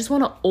 I just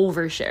want to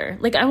overshare.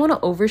 I want to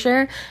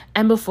overshare.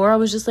 And before I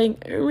was just oh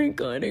my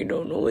God, I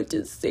don't know what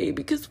to say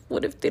because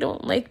what if they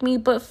don't like me?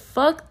 But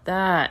fuck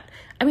that.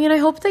 I mean, I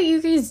hope that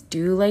you guys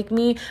do like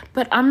me,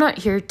 but I'm not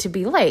here to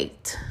be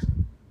liked.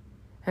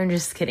 I'm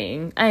just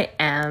kidding. I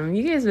am.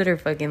 You guys better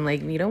fucking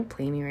like me. Don't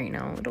play me right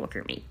now. Don't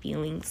hurt my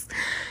feelings.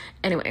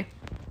 Anyway,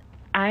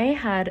 I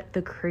had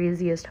the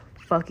craziest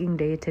fucking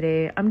day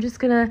today. I'm just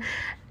gonna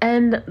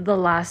end the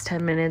last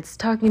 10 minutes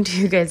talking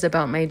to you guys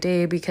about my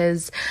day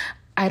because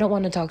I don't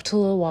want to talk to a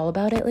little while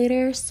about it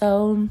later.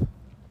 So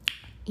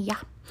yeah,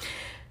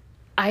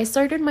 I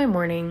started my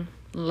morning,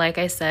 like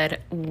I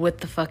said, with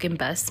the fucking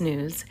best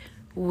news.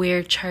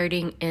 We're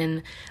charting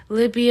in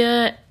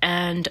Libya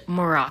and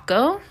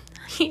Morocco.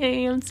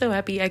 Yay, I'm so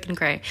happy I can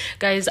cry.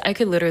 Guys, I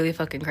could literally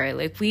fucking cry.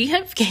 Like, we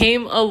have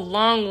came a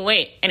long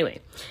way.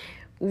 Anyway,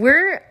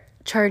 we're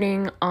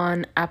charting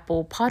on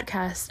Apple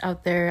Podcasts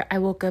out there. I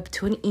woke up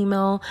to an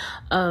email,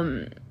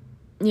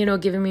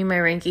 giving me my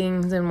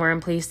rankings and where I'm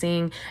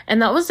placing.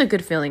 And that was a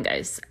good feeling,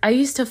 guys. I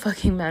used to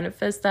fucking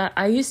manifest that.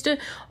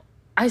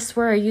 I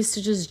swear I used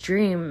to just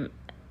dream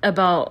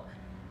about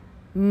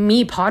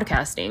me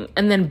podcasting.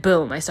 And then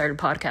boom, I started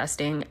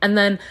podcasting. And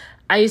then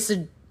I used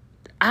to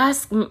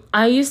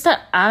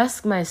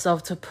ask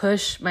myself to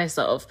push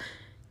myself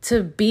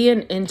to be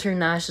an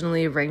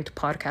internationally ranked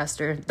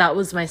podcaster. That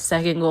was my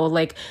second goal.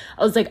 Like,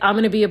 I was like, I'm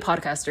going to be a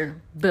podcaster.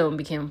 Boom,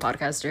 became a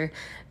podcaster.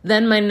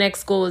 Then my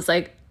next goal was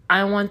like,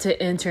 I want to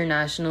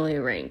internationally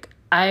rank.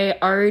 I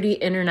already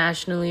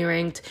internationally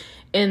ranked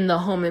in the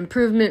home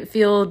improvement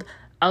field.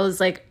 I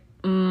was like,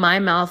 my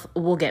mouth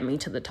will get me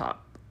to the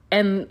top.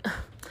 And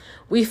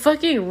we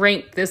fucking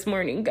ranked this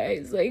morning,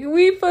 guys. Like,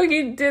 we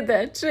fucking did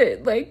that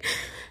shit. Like,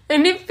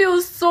 and it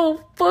feels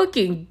so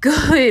fucking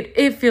good.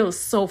 It feels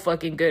so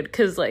fucking good.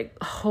 Because, like,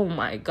 oh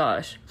my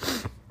gosh.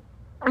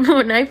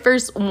 When I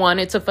first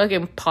wanted to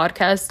fucking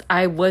podcast,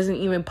 I wasn't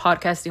even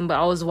podcasting, but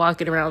I was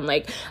walking around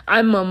like,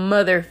 I'm a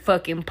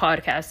motherfucking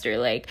podcaster.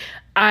 Like,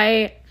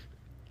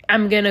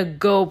 I'm gonna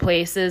go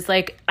places.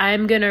 Like,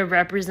 I'm gonna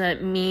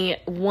represent me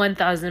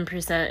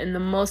 1000% in the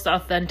most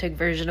authentic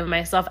version of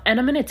myself, and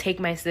I'm gonna take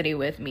my city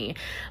with me.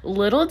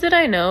 Little did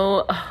I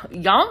know,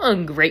 y'all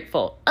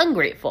ungrateful,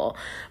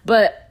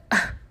 but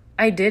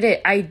I did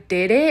it,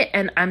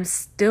 and I'm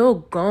still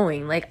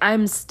going. Like,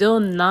 I'm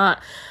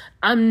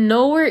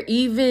nowhere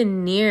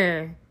even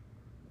near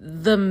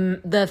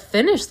the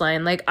finish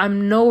line. Like,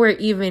 I'm nowhere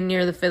even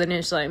near the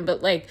finish line,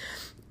 but like,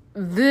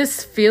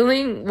 this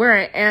feeling where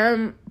I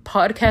am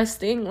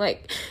podcasting,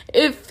 like,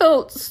 it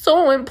felt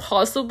so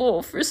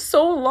impossible for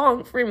so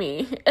long for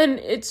me. And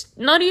it's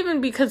not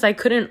even because I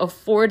couldn't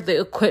afford the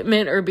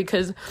equipment or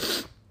because,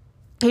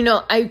 I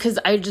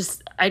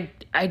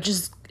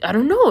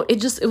don't know.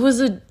 It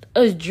was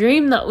a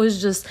dream that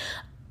was just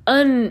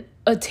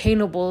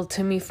unattainable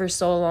to me for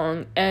so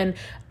long. And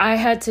I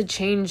had to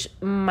change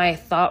my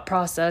thought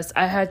process.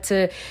 I had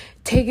to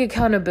take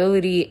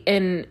accountability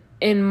in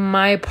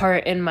my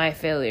part in my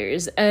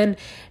failures. And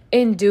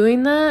in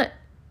doing that,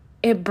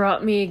 it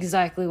brought me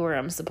exactly where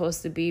I'm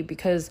supposed to be,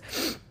 because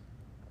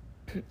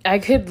I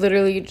could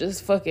literally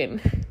just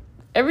fucking,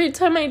 every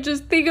time I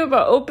just think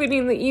about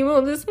opening the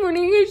email this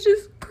morning, I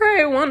just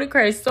cry. I want to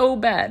cry so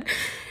bad.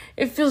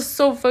 It feels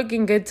so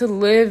fucking good to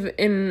live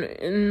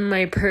in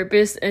my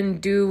purpose and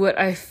do what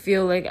I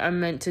feel like I'm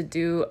meant to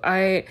do.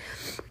 I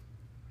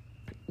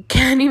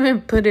can't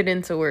even put it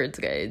into words,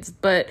 guys.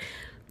 But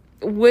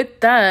with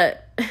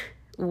that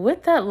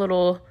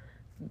little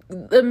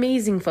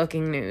amazing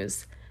fucking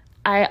news,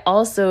 I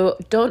also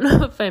don't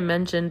know if I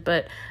mentioned,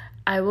 but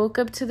I woke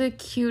up to the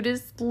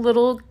cutest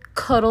little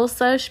cuddle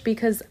sesh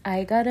because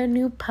I got a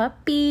new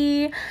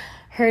puppy.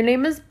 Her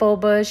name is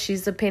Boba.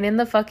 She's a pain in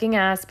the fucking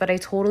ass, but I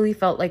totally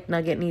felt like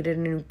Nugget needed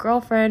a new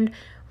girlfriend.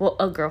 Well,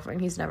 a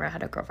girlfriend. He's never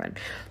had a girlfriend.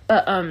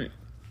 But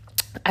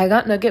I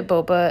got Nugget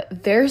Boba.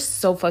 They're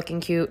so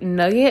fucking cute.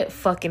 Nugget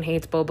fucking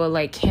hates Boba,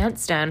 like, can't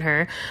stand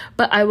her.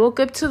 But I woke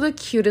up to the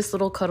cutest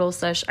little cuddle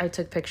sesh. I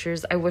took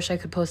pictures. I wish I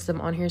could post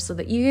them on here so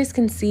that you guys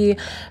can see.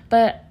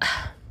 But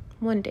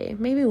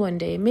maybe one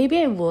day, maybe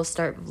I will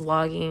start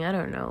vlogging. I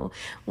don't know.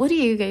 What do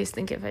you guys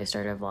think if I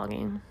started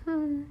vlogging?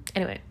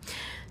 Anyway,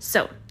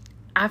 so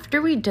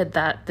after we did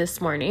that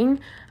this morning,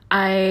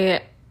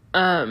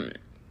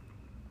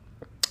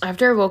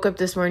 after I woke up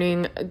this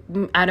morning,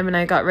 Adam and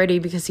I got ready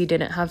because he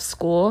didn't have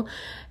school.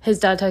 His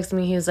dad texted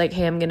me. He was like,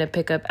 hey, I'm going to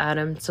pick up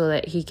Adam so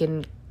that we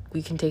can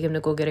take him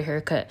to go get a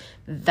haircut.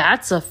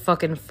 That's a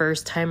fucking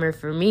first timer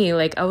for me.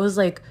 Like, I was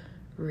like,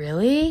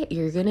 really?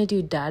 You're going to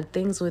do dad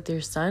things with your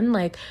son?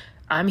 Like,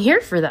 I'm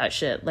here for that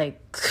shit.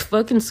 Like,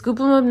 fucking scoop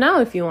him up now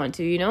if you want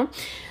to, you know?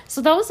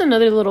 So that was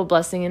another little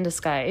blessing in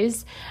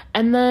disguise.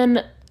 And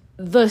then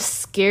the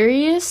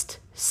scariest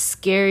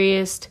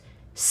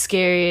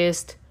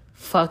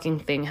fucking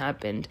thing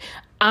happened.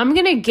 I'm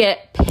gonna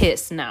get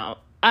pissed now.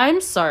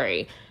 I'm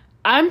sorry.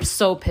 I'm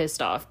so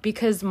pissed off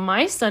because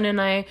my son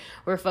and I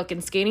were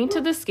fucking skating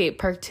to the skate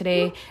park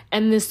today,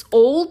 and this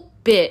old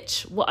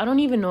bitch, well, I don't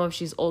even know if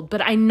she's old,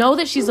 but I know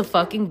that she's a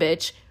fucking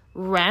bitch,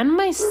 ran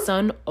my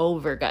son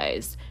over,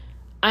 guys.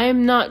 I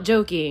am not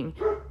joking.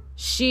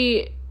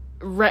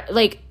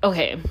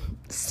 Okay,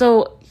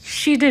 so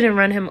she didn't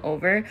run him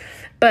over,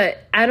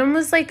 but Adam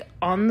was like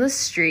on the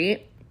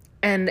street,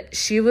 and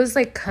she was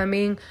like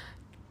coming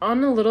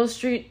on a little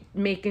street,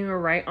 making a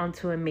right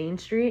onto a main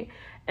street,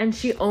 and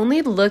she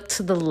only looked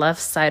to the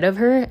left side of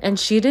her, and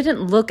she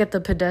didn't look at the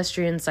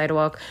pedestrian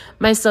sidewalk.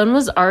 My son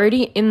was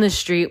already in the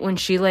street when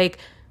she, like,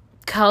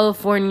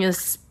 California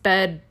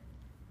sped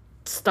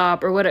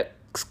stop, or what,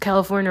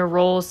 California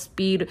roll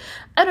speed.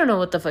 I don't know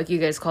what the fuck you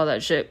guys call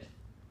that shit.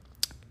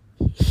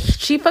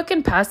 She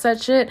fucking passed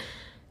that shit.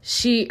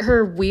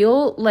 Her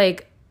wheel,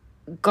 like,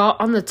 got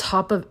on the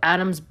top of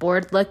Adam's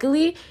board.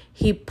 Luckily,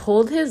 he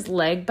pulled his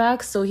leg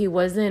back so he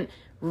wasn't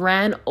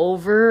ran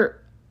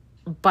over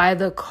by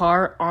the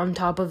car on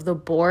top of the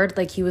board.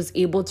 Like, he was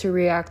able to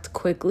react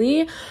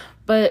quickly.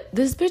 But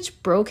this bitch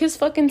broke his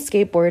fucking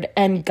skateboard,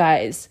 and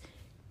guys,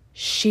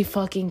 she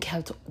fucking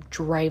kept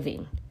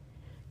driving.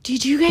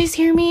 Did you guys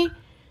hear me?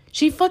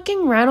 She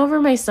fucking ran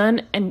over my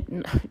son,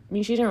 and I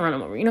mean, she didn't run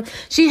him over, you know.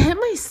 She hit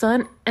my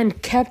son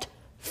and kept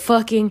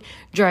fucking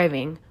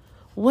driving.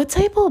 What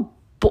type of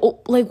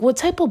what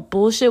type of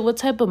bullshit, what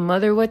type of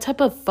mother, what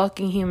type of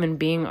fucking human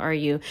being are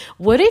you?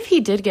 What if he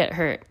did get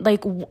hurt?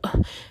 Like,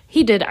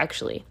 he did,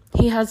 actually.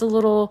 He has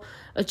a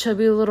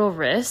chubby little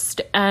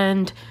wrist,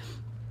 and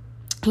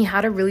he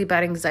had a really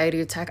bad anxiety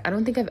attack. I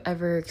don't think I've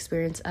ever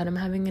experienced Adam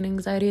having an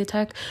anxiety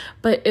attack,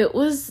 but it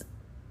was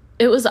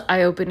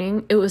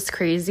eye-opening. It was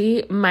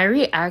crazy. My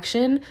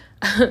reaction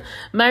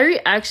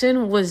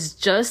was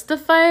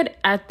justified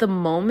at the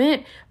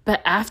moment,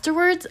 but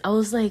afterwards I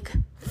was like,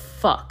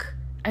 fuck,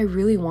 I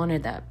really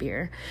wanted that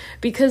beer.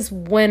 Because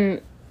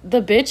when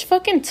the bitch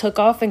fucking took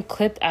off and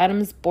clipped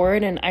Adam's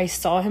board and I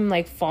saw him,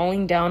 like,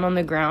 falling down on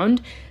the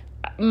ground,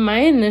 my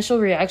initial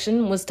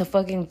reaction was to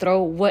fucking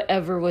throw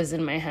whatever was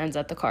in my hands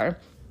at the car.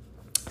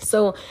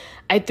 So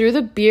I threw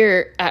the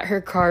beer at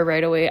her car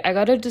right away. I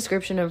got a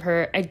description of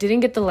her. I didn't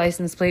get the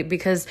license plate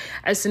because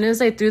as soon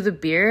as I threw the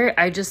beer,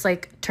 I just,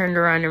 like, turned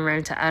around and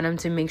ran to Adam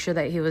to make sure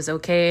that he was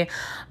okay.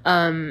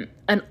 An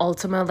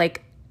Altima,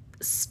 like,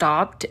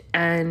 stopped,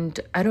 and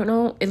I don't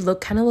know, it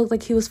kind of looked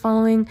like he was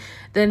following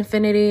the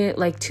Infinity.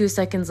 Like, 2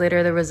 seconds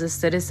later, there was a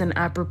citizen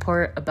app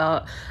report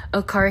about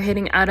a car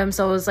hitting Adam.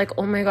 So I was like,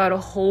 oh my god,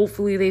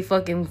 hopefully they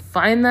fucking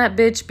find that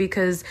bitch,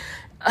 because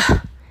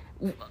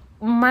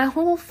my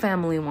whole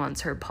family wants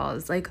her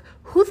paws. Like,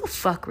 who the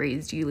fuck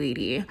raised you,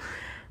 lady?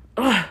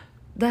 Ugh,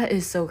 that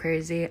is so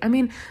crazy. I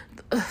mean,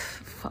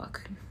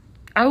 fuck.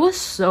 I was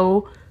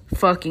so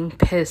fucking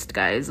pissed,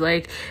 guys.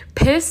 Like,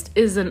 pissed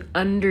is an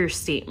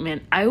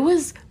understatement. I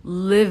was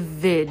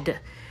livid.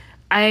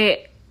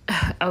 I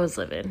was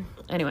livid.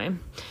 Anyway,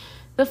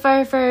 the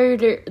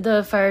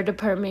fire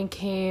department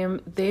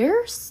came.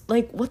 They're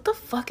like, what the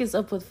fuck is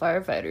up with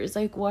firefighters?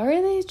 Like, why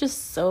are they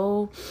just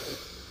so...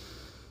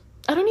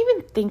 I don't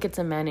even think it's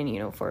a man in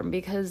uniform,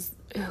 because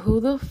who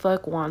the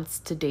fuck wants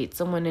to date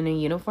someone in a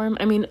uniform?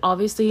 I mean,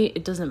 obviously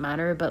it doesn't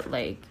matter, but,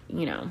 like,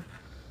 you know,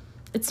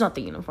 it's not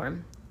the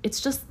uniform. It's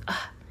just,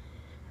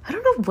 I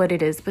don't know what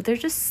it is, but they're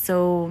just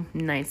so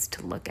nice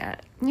to look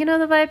at. You know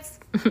the vibes?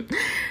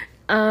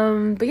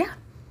 But yeah.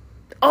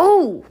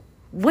 Oh,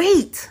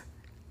 wait.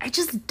 I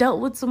just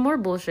dealt with some more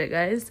bullshit,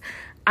 guys.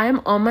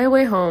 I'm on my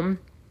way home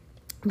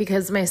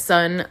because my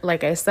son,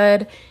 like I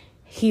said,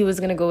 he was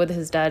going to go with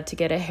his dad to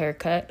get a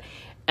haircut.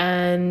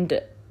 And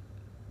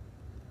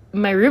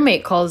my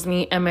roommate calls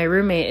me, and my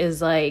roommate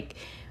is like,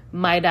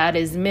 my dad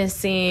is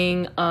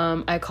missing.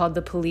 I called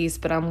the police,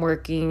 but I'm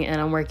working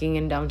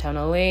in downtown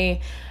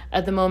LA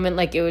at the moment.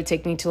 Like, it would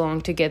take me too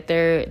long to get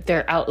there.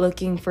 They're out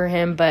looking for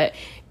him, but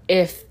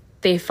if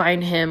they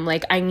find him,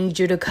 like, I need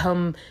you to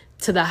come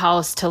to the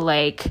house to,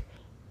 like,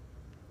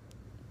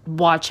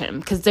 watch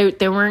him, because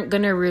they weren't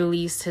gonna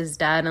release his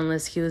dad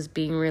unless he was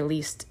being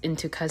released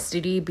into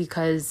custody,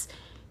 because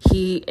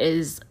he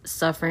is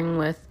suffering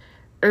with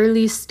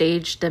early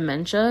stage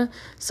dementia.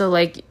 So,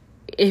 like,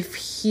 if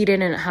he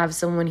didn't have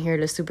someone here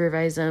to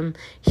supervise him,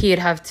 he'd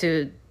have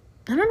to,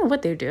 I don't know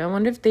what they do. I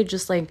wonder if they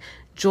just, like,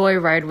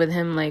 joyride with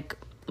him. Like,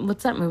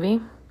 what's that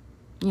movie?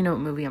 You know what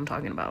movie I'm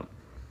talking about.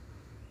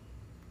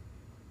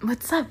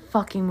 What's that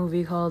fucking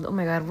movie called? Oh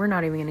my god, I'm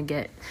not even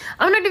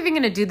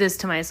gonna do this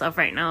to myself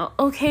right now,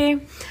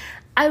 okay?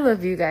 I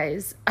love you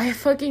guys. I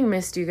fucking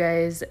missed you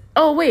guys.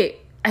 Oh, wait.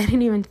 I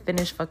didn't even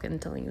finish fucking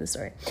telling you the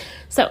story.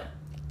 So,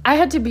 I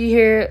had to be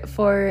here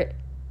for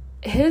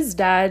his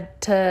dad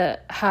to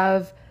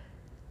have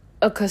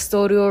a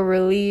custodial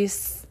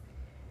release.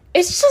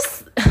 It's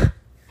just...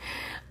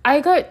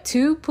 I got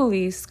 2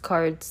 police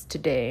cards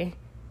today,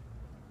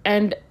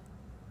 and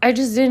I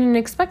just didn't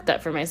expect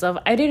that for myself.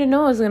 I didn't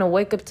know I was going to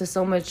wake up to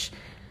so much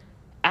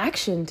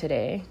action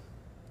today.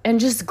 And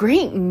just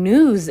great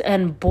news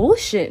and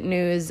bullshit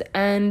news.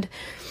 And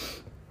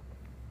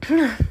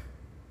oh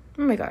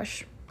my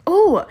gosh.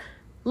 Oh,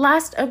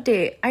 last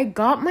update. I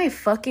got my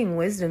fucking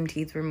wisdom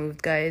teeth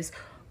removed, guys.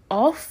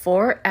 All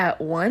 4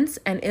 at once.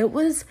 And it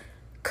was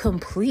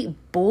complete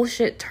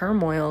bullshit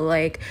turmoil.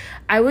 Like,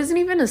 I wasn't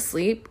even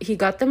asleep. He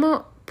got them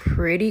out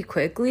pretty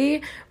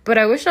quickly, but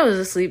I wish I was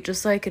asleep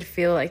just so I could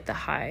feel, like, the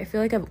high. I feel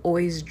like I've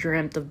always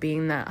dreamt of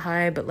being that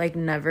high, but, like,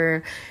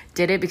 never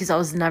did it because I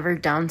was never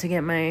down to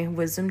get my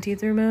wisdom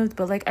teeth removed.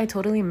 But, like, I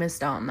totally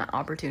missed out on that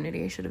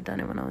opportunity. I should have done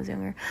it when I was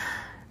younger.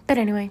 But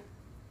anyway,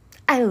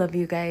 I love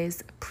you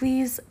guys.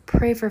 Please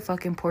pray for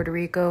fucking Puerto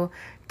Rico.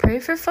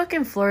 Pray for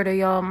fucking Florida,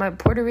 y'all. My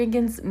Puerto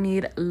Ricans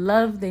need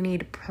love. They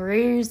need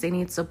prayers. They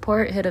need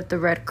support. Hit up the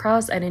Red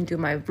Cross. I didn't do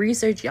my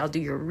research. Y'all do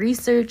your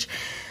research.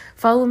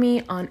 Follow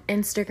me on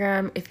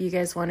Instagram if you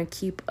guys want to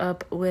keep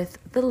up with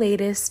the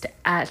latest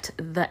at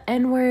the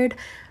N-word.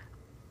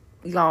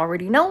 Y'all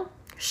already know.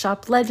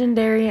 Shop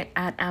Legendary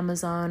at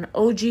Amazon.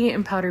 OG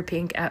in Powder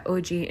Pink at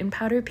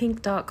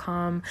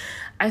oginpowderpink.com.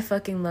 I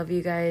fucking love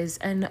you guys.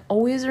 And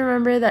always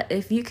remember that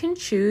if you can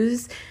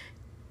choose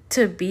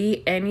to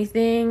be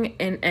anything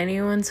in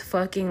anyone's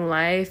fucking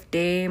life,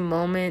 day,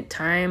 moment,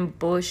 time,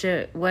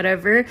 bullshit,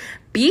 whatever,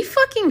 be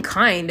fucking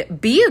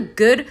kind. Be a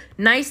good,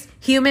 nice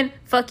human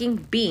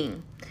fucking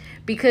being.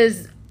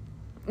 Because,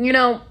 you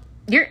know,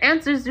 your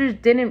ancestors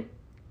didn't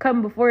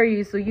come before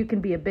you so you can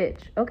be a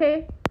bitch,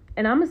 okay?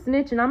 And I'm a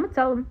snitch and I'm gonna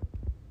tell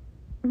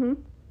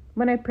them.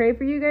 When I pray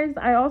for you guys,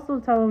 I also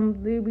tell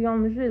them they be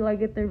on the shit, like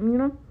if they're, you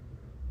know?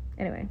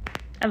 Anyway,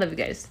 I love you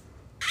guys.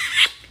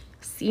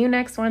 See you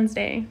next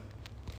Wednesday.